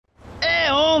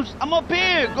Holmes. I'm up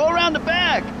here. Go around the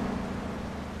back.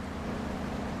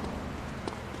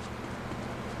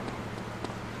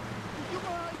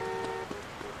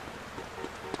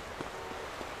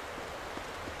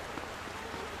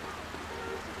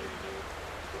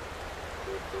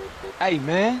 Hey,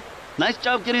 man. Nice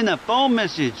job getting that phone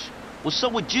message. What's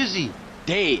up with Jizzy?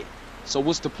 Dead. So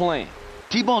what's the plan?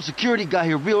 T-Bone security got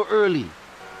here real early.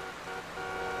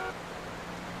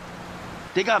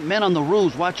 They got men on the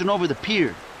roofs watching over the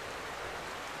pier.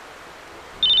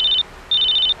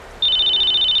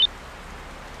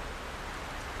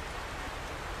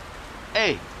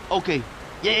 Hey, okay.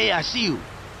 Yeah, I see you.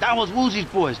 That was Woozy's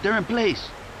boys. They're in place.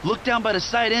 Look down by the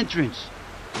side entrance.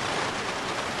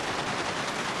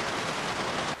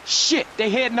 Shit, they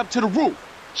heading up to the roof.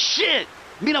 Shit!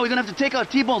 Mina, we're gonna have to take out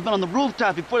T-Bone's men on the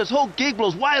rooftop before this whole gig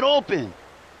blows wide open.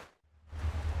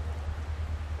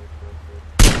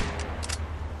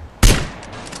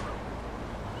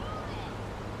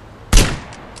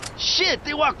 Shit,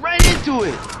 they walked right into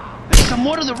it. There's some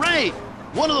more to the right.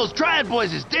 One of those triad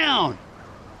boys is down.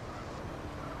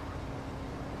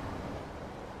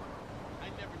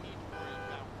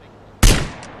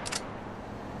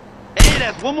 Hey,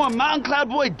 that's one more Mountain Cloud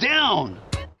boy down.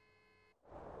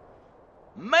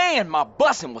 Man, my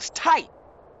bussin' was tight.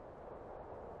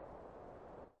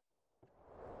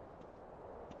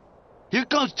 Here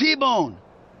comes T-Bone.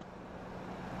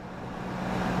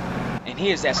 And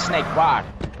here's that snake rider.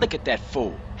 Look at that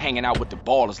fool, hanging out with the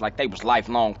ballers like they was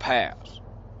lifelong pals.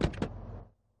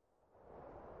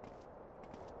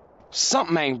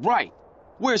 Something ain't right.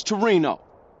 Where's Torino?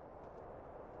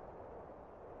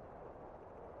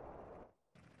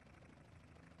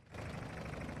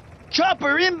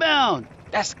 Chopper inbound.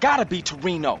 That's gotta be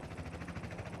Torino.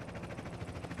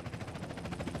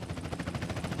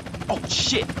 Oh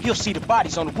shit, he'll see the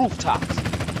bodies on the rooftops.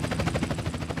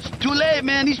 It's too late,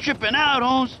 man. He's tripping out,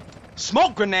 Holmes.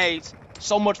 Smoke grenades?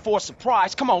 So much for a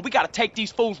surprise. Come on, we gotta take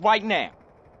these fools right now.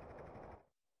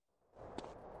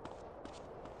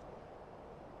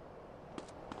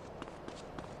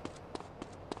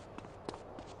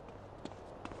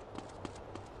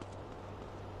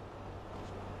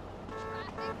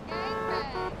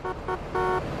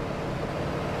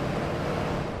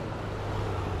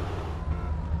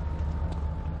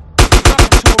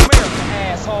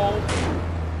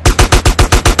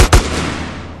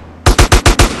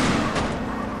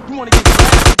 You wanna get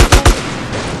blasted?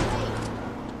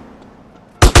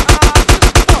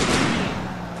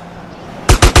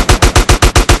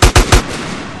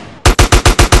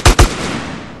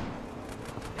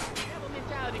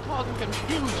 Mentality causing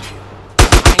confusion. I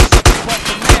ain't such a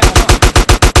busted man, huh?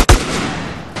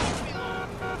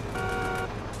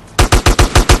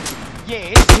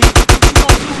 Yeah, it's me. What you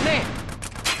gonna do now?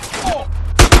 Oh,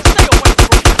 stay away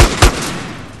from me.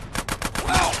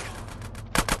 Wow.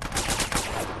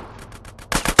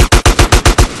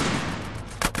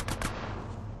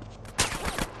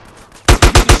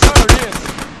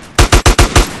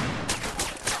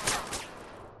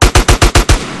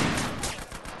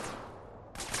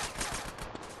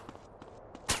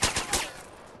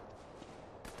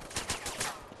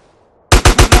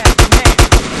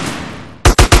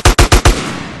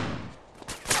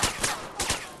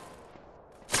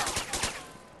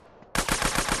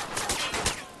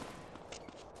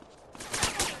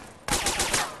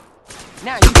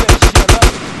 Now you better shut up.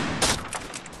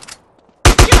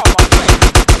 Get out my face.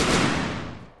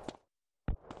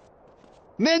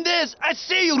 Mendez, I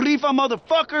see you, Rifa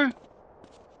motherfucker.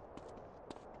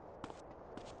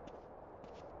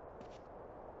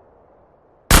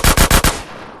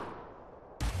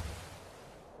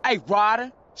 Hey,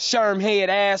 Ryder, sherm-head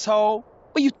asshole.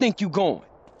 Where you think you going?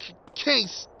 Can't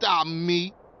stop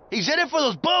me. He's headed for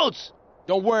those boats.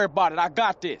 Don't worry about it. I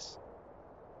got this.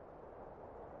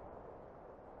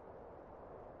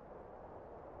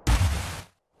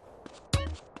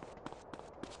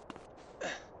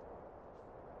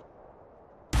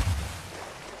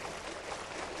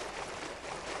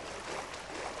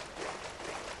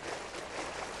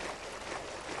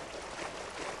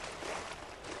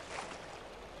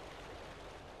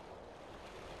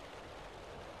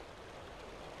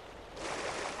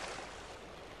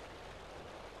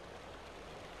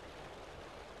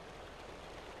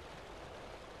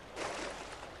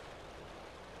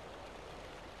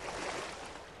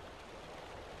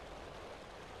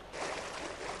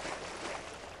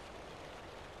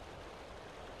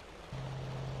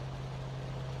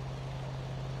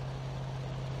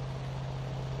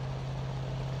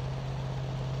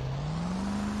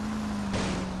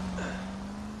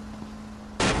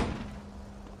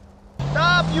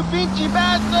 Stop, you pinchy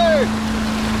bastard!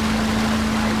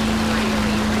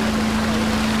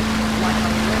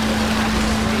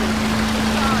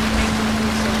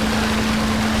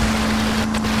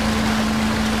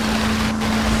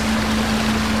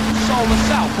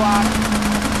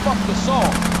 That's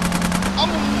all. I'm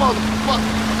a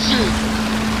motherfucking G.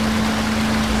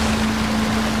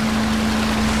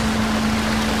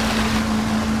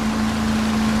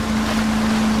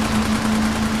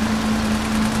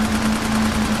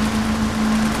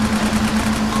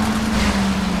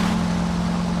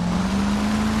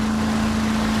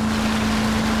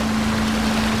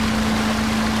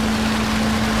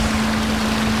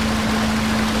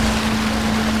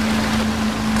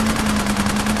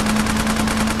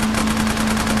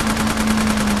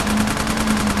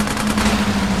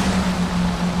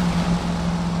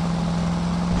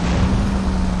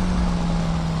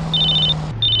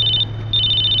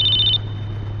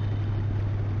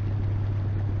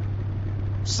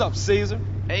 What's up, Caesar?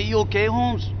 Hey, you okay,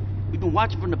 Holmes? We've been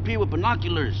watching from the pier with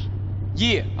binoculars.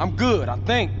 Yeah, I'm good, I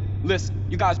think. Listen,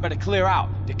 you guys better clear out.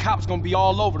 The cops gonna be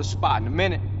all over the spot in a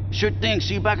minute. Sure thing,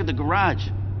 see you back at the garage.